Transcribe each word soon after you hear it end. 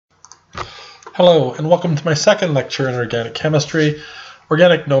Hello, and welcome to my second lecture in organic chemistry,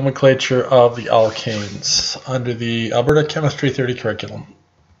 organic nomenclature of the alkanes, under the Alberta Chemistry 30 curriculum.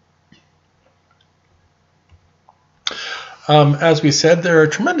 As we said, there are a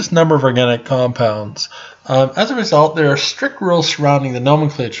tremendous number of organic compounds. As a result, there are strict rules surrounding the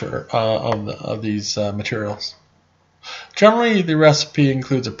nomenclature of these materials. Generally, the recipe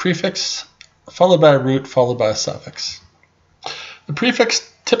includes a prefix, followed by a root, followed by a suffix. The prefix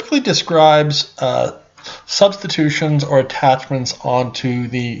typically describes substitutions or attachments onto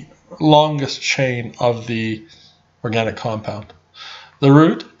the longest chain of the organic compound. The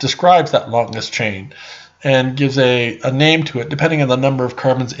root describes that longest chain and gives a name to it depending on the number of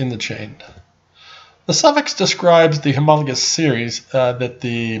carbons in the chain. The suffix describes the homologous series that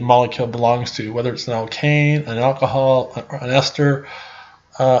the molecule belongs to, whether it's an alkane, an alcohol, an ester,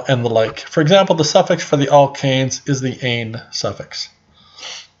 and the like. For example, the suffix for the alkanes is the ane suffix.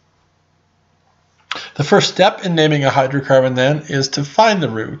 The first step in naming a hydrocarbon then is to find the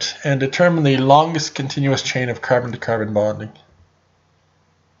root and determine the longest continuous chain of carbon-to-carbon bonding.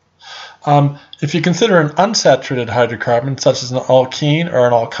 If you consider an unsaturated hydrocarbon, such as an alkene or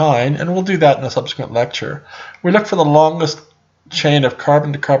an alkyne, and we'll do that in a subsequent lecture, we look for the longest chain of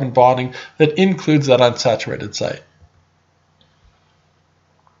carbon-to-carbon bonding that includes that unsaturated site.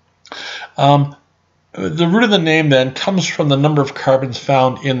 The root of the name then comes from the number of carbons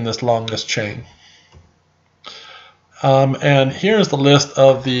found in this longest chain. And here's the list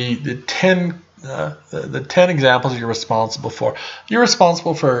of the 10 examples you're responsible for. You're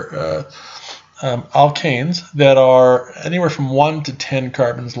responsible for alkanes that are anywhere from 1 to 10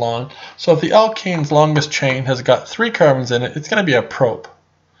 carbons long. So if the alkane's longest chain has got 3 carbons in it, it's going to be a prop.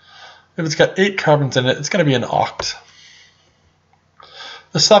 If it's got 8 carbons in it, it's going to be an oct.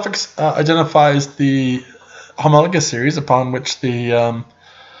 The suffix identifies the homologous series upon which the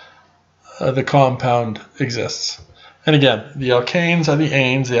compound exists. And again, the alkanes are the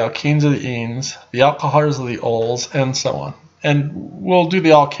anes, the alkenes are the enes, the alcohols are the ols, and so on. And we'll do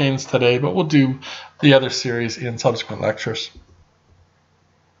the alkanes today, but we'll do the other series in subsequent lectures.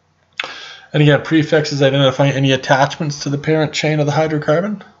 And again, prefixes identify any attachments to the parent chain of the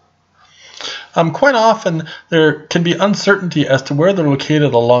hydrocarbon. Quite often, there can be uncertainty as to where they're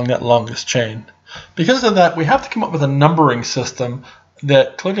located along that longest chain. Because of that, we have to come up with a numbering system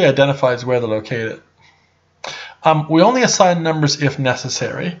that clearly identifies where they're located. We only assign numbers if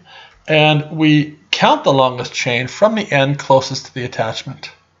necessary, and we count the longest chain from the end closest to the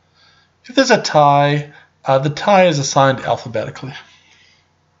attachment. If there's a tie, the tie is assigned alphabetically.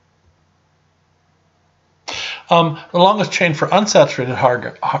 The longest chain for unsaturated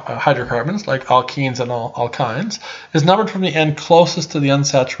hydrocarbons, like alkenes and alkynes, is numbered from the end closest to the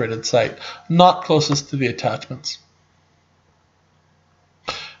unsaturated site, not closest to the attachments.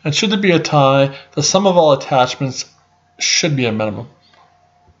 And should there be a tie, the sum of all attachments should be a minimum.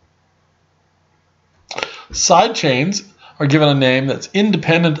 Side chains are given a name that's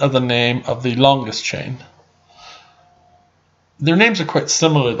independent of the name of the longest chain. Their names are quite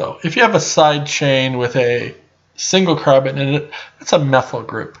similar though. If you have a side chain with a single carbon in it, that's a methyl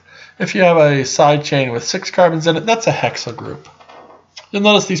group. If you have a side chain with 6 carbons in it, that's a hexyl group. You'll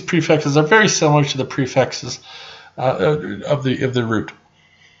notice these prefixes are very similar to the prefixes of the root.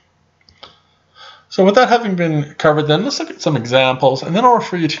 So with that having been covered then, let's look at some examples, and then I'll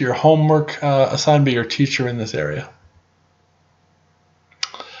refer you to your homework assigned by your teacher in this area.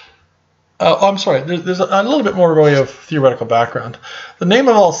 I'm sorry, there's a little bit more way of theoretical background. The name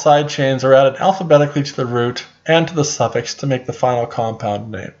of all side chains are added alphabetically to the root and to the suffix to make the final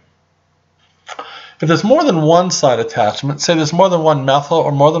compound name. If there's more than one side attachment, say there's more than one methyl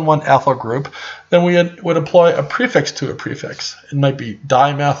or more than one ethyl group, then we would employ a prefix to a prefix. It might be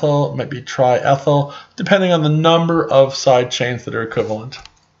dimethyl, it might be triethyl, depending on the number of side chains that are equivalent.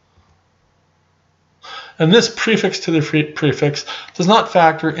 And this prefix to the prefix does not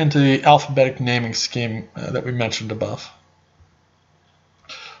factor into the alphabetic naming scheme that we mentioned above.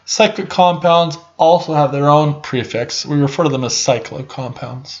 Cyclic compounds also have their own prefix. We refer to them as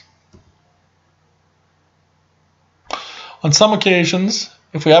cyclocompounds. On some occasions,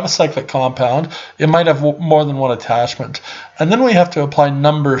 if we have a cyclic compound, it might have more than one attachment, and then we have to apply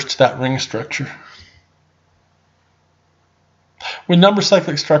numbers to that ring structure. We number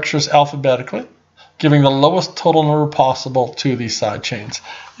cyclic structures alphabetically, giving the lowest total number possible to these side chains.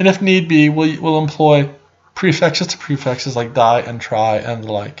 And if need be, we'll employ prefixes to prefixes like di and tri and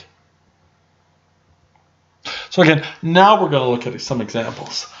the like. So again, now we're going to look at some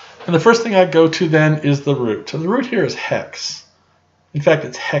examples. And the first thing I go to then is the root. And the root here is hex. In fact,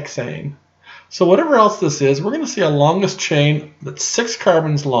 it's hexane. So whatever else this is, we're going to see a longest chain that's 6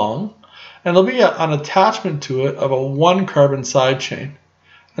 carbons long And there'll be an attachment to it of a 1-carbon side chain.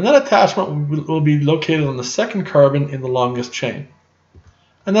 And that attachment will be located on the 2nd carbon in the longest chain.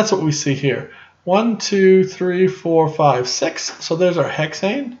 And that's what we see here. 1, 2, 3, 4, 5, 6. So there's our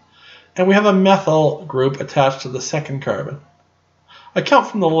hexane. And we have a methyl group attached to the 2nd carbon. I count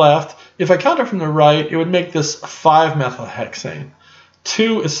from the left. If I counted from the right, it would make this 5-methylhexane.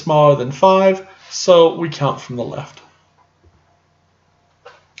 2 is smaller than 5, so we count from the left.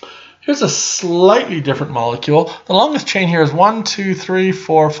 Here's a slightly different molecule. The longest chain here is 1, 2, 3,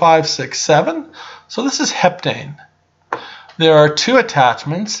 4, 5, 6, 7. So this is heptane. There are 2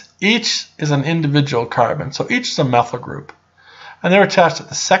 attachments. Each is an individual carbon, so each is a methyl group. And they're attached at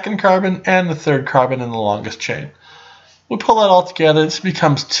the 2nd carbon and the 3rd carbon in the longest chain. We pull that all together. This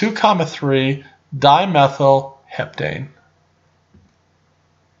becomes 2,3 dimethyl heptane.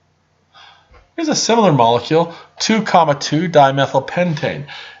 Here's a similar molecule, 2,2 dimethyl pentane.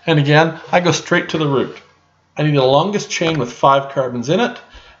 And again, I go straight to the root. I need the longest chain with 5 carbons in it.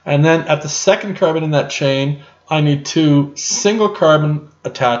 And then at the 2nd carbon in that chain, I need 2 single carbon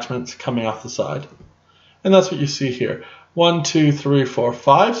attachments coming off the side. And that's what you see here. 1, 2, 3, 4,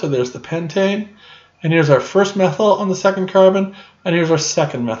 5. So there's the pentane. And here's our 1st methyl on the 2nd carbon. And here's our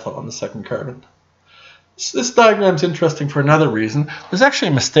 2nd methyl on the 2nd carbon. So this diagram is interesting for another reason. There's actually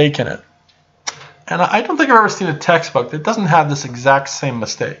a mistake in it. And I don't think I've ever seen a textbook that doesn't have this exact same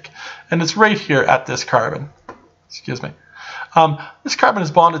mistake. And it's right here at this carbon. Excuse me. This carbon is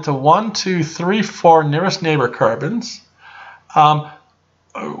bonded to 1, 2, 3, 4 nearest neighbor carbons,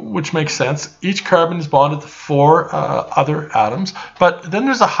 which makes sense. Each carbon is bonded to 4 other atoms. But then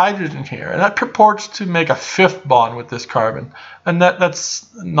there's a hydrogen here, and that purports to make a 5th bond with this carbon. And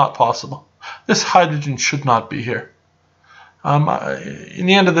that's not possible. This hydrogen should not be here. In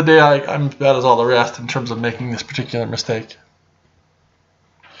the end of the day, I'm as bad as all the rest in terms of making this particular mistake.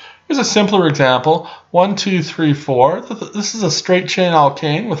 Here's a simpler example. 1, 2, 3, 4. This is a straight chain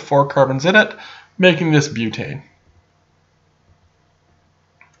alkane with 4 carbons in it, making this butane.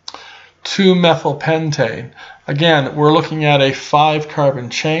 2-methylpentane. Again, we're looking at a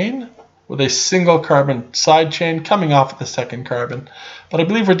 5-carbon chain with a single carbon side chain coming off of the 2nd carbon. But I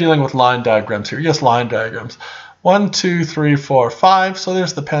believe we're dealing with line diagrams here. Yes, line diagrams. 1, 2, 3, 4, 5. So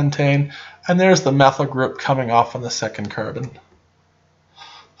there's the pentane, and there's the methyl group coming off on the 2nd carbon.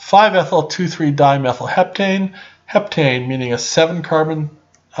 5-ethyl 2,3-dimethylheptane. Heptane meaning a 7-carbon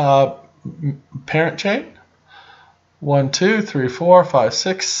parent chain. 1, 2, 3, 4, 5,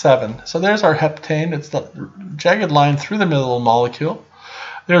 6, 7. So there's our heptane. It's the jagged line through the middle of the molecule.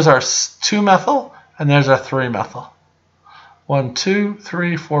 There's our 2-methyl, and there's our 3-methyl. 1, 2,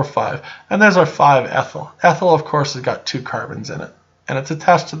 3, 4, 5. And there's our 5-ethyl. Ethyl, of course, has got 2 carbons in it. And it's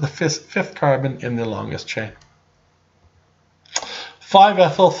attached to the 5th carbon in the longest chain.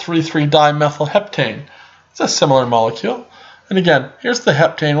 5-ethyl 3,3-dimethylheptane. It's a similar molecule. And again, here's the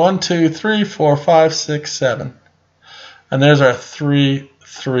heptane. 1, 2, 3, 4, 5, 6, 7. And there's our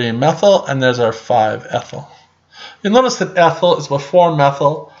 3,3-methyl, and there's our 5-ethyl. You'll notice that ethyl is before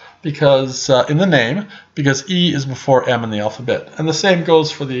methyl because in the name, because E is before M in the alphabet. And the same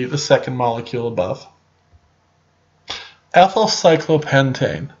goes for the 2nd molecule above. Ethyl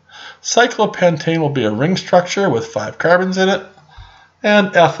cyclopentane. Cyclopentane will be a ring structure with 5 carbons in it.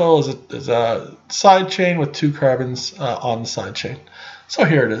 And ethyl is a side chain with 2 carbons on the side chain. So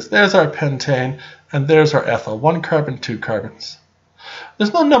here it is. There's our pentane, and there's our ethyl. 1 carbon, 2 carbons.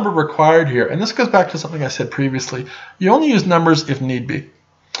 There's no number required here, and this goes back to something I said previously. You only use numbers if need be.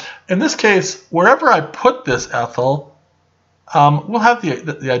 In this case, wherever I put this ethyl, we'll have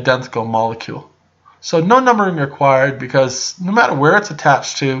the identical molecule. So no numbering required because no matter where it's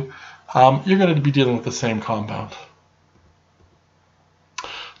attached to, you're going to be dealing with the same compound.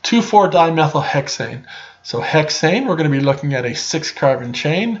 2,4-dimethylhexane. So hexane, we're going to be looking at a 6-carbon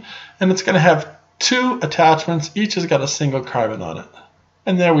chain, and it's going to have 2 attachments. Each has got a single carbon on it.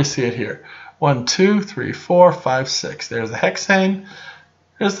 And there we see it here. 1, 2, 3, 4, 5, 6. There's the hexane.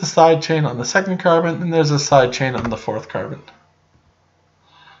 There's the side chain on the 2nd carbon, and there's a side chain on the 4th carbon.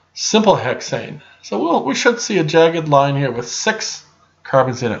 Simple hexane. So we should see a jagged line here with 6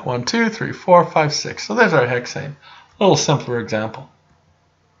 carbons in it. 1, 2, 3, 4, 5, 6. So there's our hexane. A little simpler example.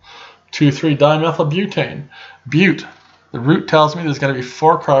 2,3-dimethylbutane. Bute. The root tells me there's going to be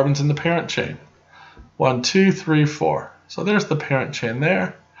 4 carbons in the parent chain. 1, 2, 3, 4. So there's the parent chain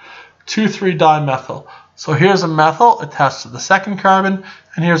there. 2,3-dimethyl. So here's a methyl attached to the 2nd carbon,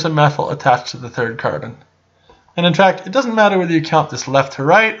 and here's a methyl attached to the 3rd carbon. And in fact, it doesn't matter whether you count this left to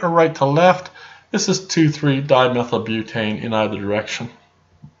right or right to left. This is 2,3-dimethylbutane in either direction.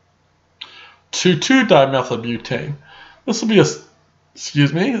 2,2-dimethylbutane. This will be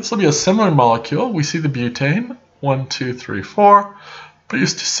Excuse me, this will be a similar molecule. We see the butane, 1, 2, 3, 4. But you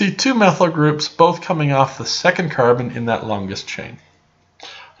see two methyl groups both coming off the second carbon in that longest chain.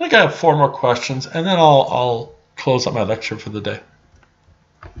 I think I have 4 more questions, and then I'll close up my lecture for the day.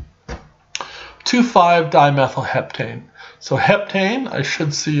 2,5-dimethylheptane. So heptane, I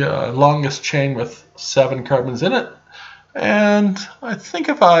should see a longest chain with 7 carbons in it. And I think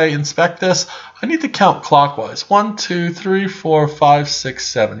if I inspect this, I need to count clockwise. 1, 2, 3, 4, 5, 6,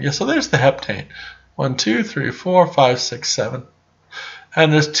 7. Yeah, so there's the heptane. 1, 2, 3, 4, 5, 6, 7.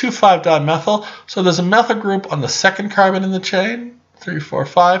 And there's 2,5-dimethyl. So there's a methyl group on the second carbon in the chain, 3, 4,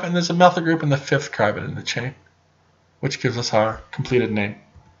 5, and there's a methyl group in the 5th carbon in the chain, which gives us our completed name.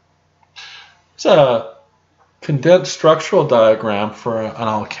 It's a condensed structural diagram for an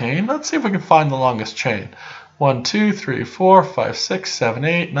alkane. Let's see if we can find the longest chain. 1, 2, 3, 4, 5, 6, 7,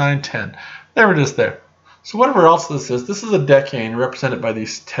 8, 9, 10. There it is there. So whatever else this is a decane represented by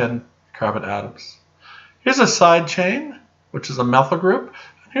these 10 carbon atoms. Here's a side chain, which is a methyl group.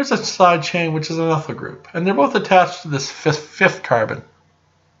 And here's a side chain, which is a methyl group. And they're both attached to this fifth carbon.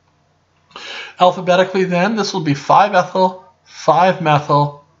 Alphabetically then, this will be 5-ethyl,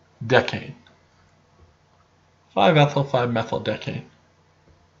 5-methyl decane. 5-ethyl, 5-methyl decane.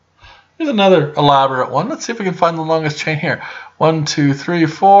 Here's another elaborate one. Let's see if we can find the longest chain here. 1, 2, 3,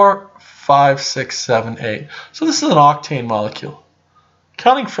 4, 5, 6, 7, 8. So this is an octane molecule.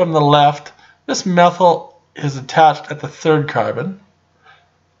 Counting from the left, this methyl is attached at the 3rd carbon.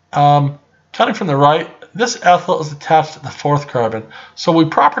 Counting from the right, this ethyl is attached at the 4th carbon. So we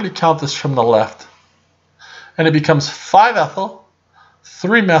properly count this from the left. And it becomes 5-ethyl,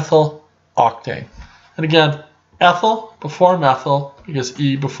 3-methyl octane. And again, ethyl before methyl because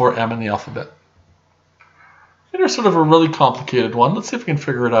E before M in the alphabet. Here's sort of a really complicated one. Let's see if we can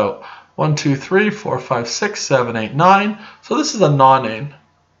figure it out. 1, 2, 3, 4, 5, 6, 7, 8, 9. So this is a nonane.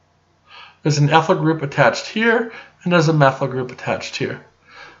 There's an ethyl group attached here, and there's a methyl group attached here.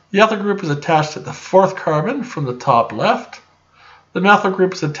 The ethyl group is attached at the 4th carbon from the top left. The methyl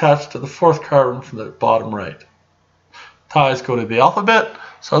group is attached to the 4th carbon from the bottom right. Ties go to the alphabet,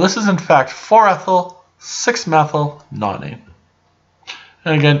 so this is in fact 4-ethyl, 6-methyl nonane.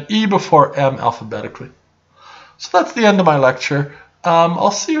 And again, E before M alphabetically. So that's the end of my lecture.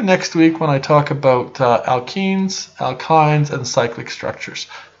 I'll see you next week when I talk about alkenes, alkynes, and cyclic structures,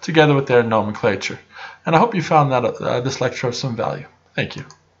 together with their nomenclature. And I hope you found that this lecture of some value. Thank you.